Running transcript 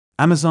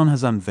Amazon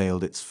has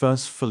unveiled its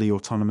first fully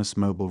autonomous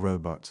mobile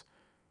robot,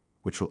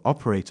 which will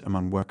operate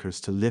among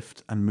workers to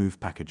lift and move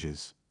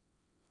packages.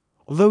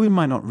 Although we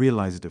might not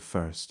realize it at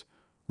first,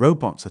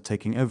 robots are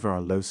taking over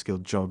our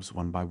low-skilled jobs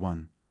one by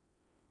one.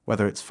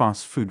 Whether it's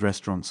fast food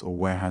restaurants or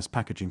warehouse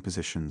packaging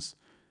positions,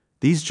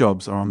 these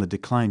jobs are on the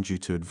decline due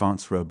to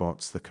advanced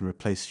robots that can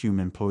replace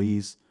human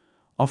employees,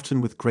 often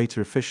with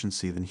greater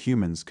efficiency than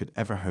humans could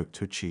ever hope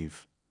to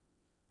achieve.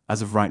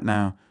 As of right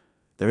now,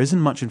 there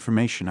isn't much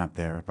information out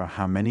there about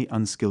how many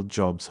unskilled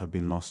jobs have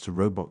been lost to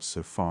robots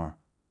so far,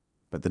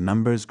 but the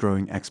number is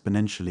growing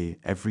exponentially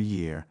every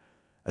year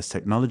as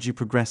technology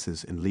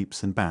progresses in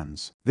leaps and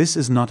bounds. This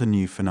is not a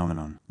new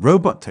phenomenon.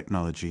 Robot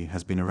technology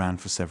has been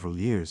around for several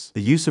years. The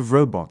use of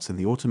robots in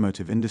the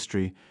automotive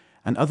industry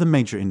and other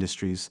major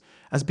industries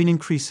has been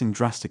increasing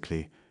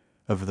drastically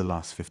over the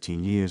last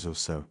 15 years or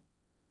so.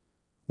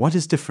 What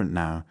is different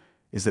now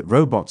is that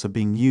robots are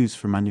being used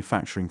for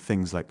manufacturing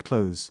things like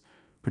clothes,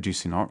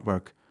 producing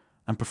artwork,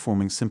 and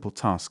performing simple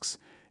tasks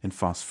in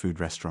fast food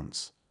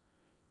restaurants.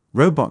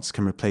 Robots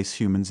can replace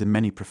humans in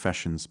many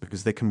professions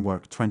because they can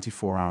work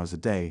 24 hours a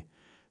day,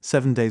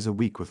 7 days a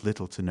week with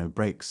little to no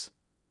breaks.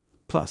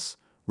 Plus,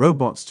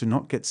 robots do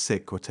not get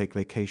sick or take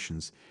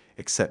vacations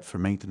except for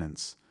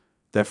maintenance.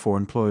 Therefore,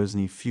 employers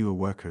need fewer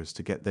workers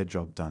to get their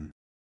job done.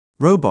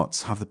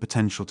 Robots have the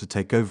potential to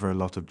take over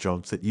a lot of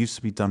jobs that used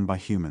to be done by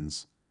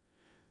humans.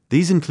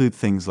 These include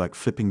things like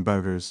flipping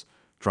burgers,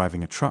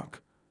 driving a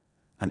truck,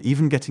 and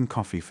even getting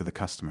coffee for the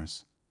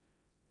customers.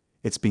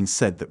 It's been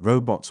said that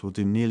robots will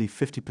do nearly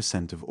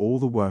 50% of all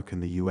the work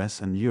in the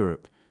US and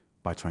Europe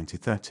by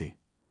 2030.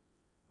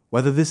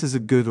 Whether this is a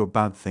good or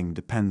bad thing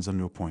depends on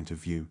your point of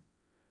view.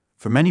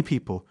 For many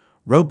people,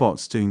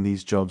 robots doing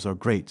these jobs are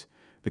great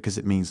because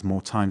it means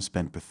more time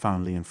spent with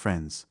family and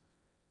friends.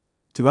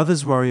 To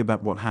others, worry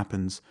about what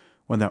happens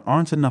when there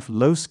aren't enough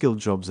low-skilled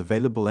jobs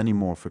available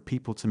anymore for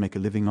people to make a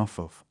living off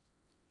of.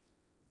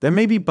 There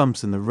may be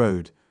bumps in the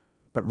road,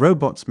 but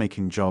robots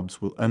making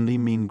jobs will only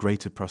mean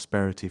greater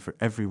prosperity for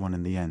everyone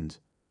in the end.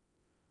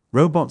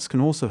 Robots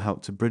can also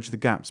help to bridge the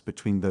gaps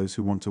between those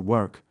who want to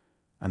work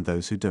and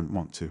those who don't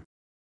want to.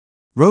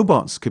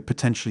 Robots could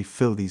potentially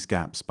fill these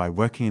gaps by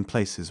working in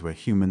places where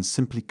humans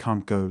simply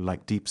can't go,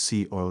 like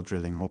deep-sea oil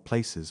drilling, or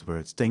places where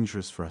it's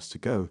dangerous for us to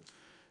go,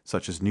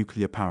 such as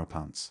nuclear power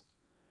plants.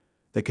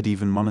 They could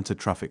even monitor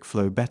traffic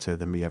flow better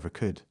than we ever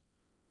could.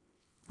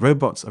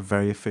 Robots are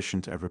very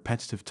efficient at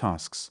repetitive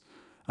tasks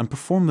and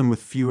perform them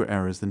with fewer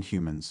errors than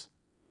humans.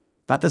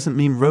 That doesn't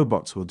mean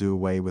robots will do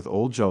away with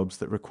all jobs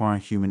that require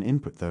human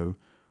input, though.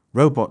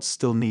 Robots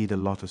still need a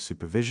lot of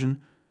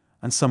supervision,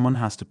 and someone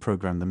has to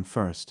program them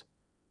first.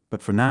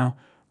 But for now,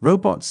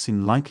 robots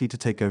seem likely to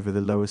take over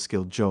the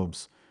lower-skilled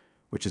jobs,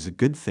 which is a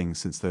good thing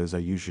since those are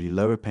usually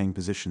lower-paying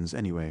positions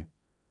anyway.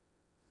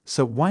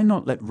 So why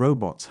not let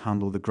robots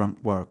handle the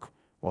grunt work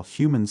while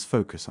humans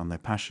focus on their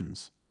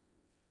passions?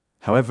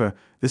 However,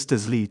 this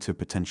does lead to a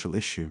potential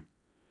issue.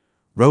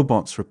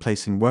 Robots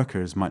replacing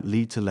workers might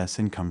lead to less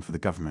income for the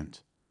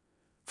government.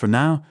 For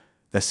now,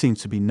 there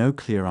seems to be no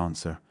clear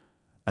answer,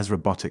 as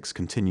robotics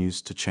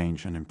continues to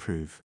change and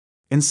improve.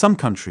 In some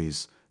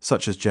countries,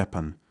 such as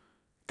Japan,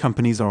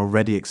 companies are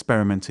already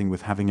experimenting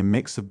with having a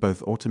mix of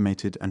both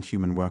automated and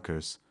human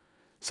workers,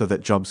 so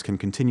that jobs can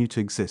continue to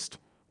exist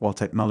while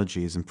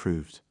technology is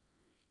improved.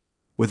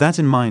 With that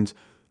in mind,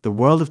 the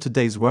world of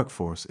today's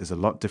workforce is a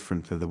lot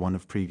different than the one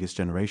of previous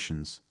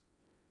generations.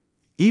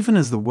 Even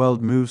as the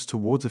world moves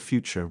towards a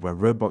future where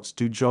robots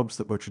do jobs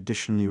that were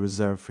traditionally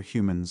reserved for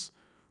humans,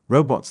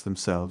 robots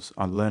themselves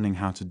are learning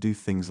how to do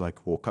things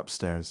like walk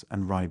upstairs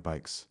and ride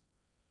bikes.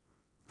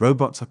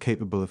 Robots are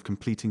capable of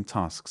completing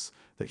tasks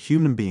that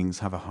human beings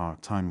have a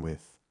hard time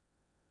with.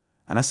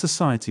 And as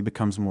society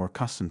becomes more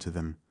accustomed to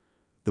them,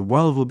 the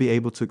world will be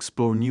able to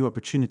explore new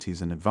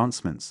opportunities and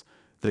advancements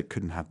that it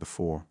couldn't have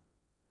before.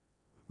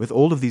 With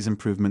all of these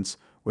improvements,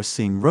 we're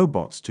seeing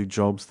robots do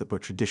jobs that were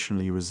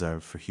traditionally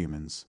reserved for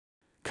humans.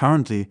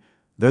 Currently,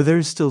 though, there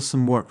is still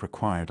some work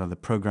required on the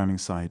programming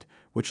side,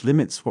 which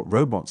limits what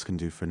robots can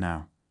do for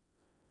now.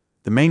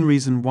 The main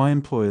reason why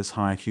employers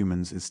hire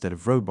humans instead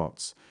of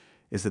robots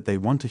is that they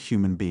want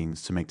human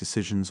beings to make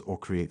decisions or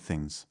create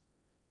things.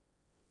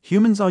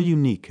 Humans are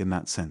unique in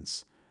that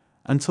sense.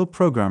 Until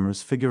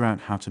programmers figure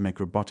out how to make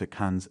robotic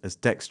hands as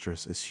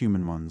dexterous as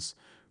human ones,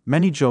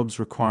 many jobs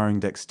requiring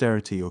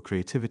dexterity or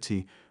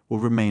creativity will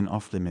remain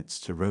off-limits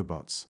to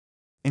robots.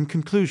 In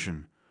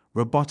conclusion,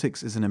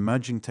 robotics is an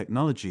emerging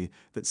technology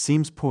that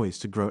seems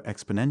poised to grow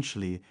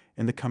exponentially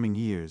in the coming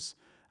years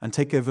and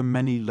take over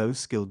many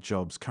low-skilled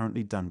jobs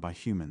currently done by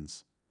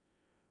humans.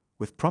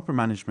 With proper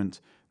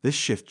management, this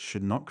shift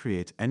should not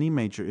create any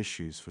major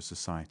issues for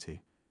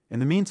society.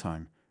 In the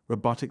meantime,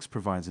 robotics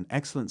provides an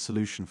excellent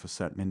solution for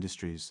certain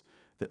industries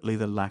that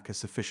either lack a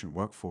sufficient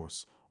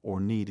workforce or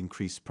need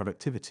increased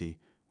productivity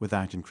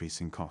without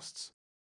increasing costs.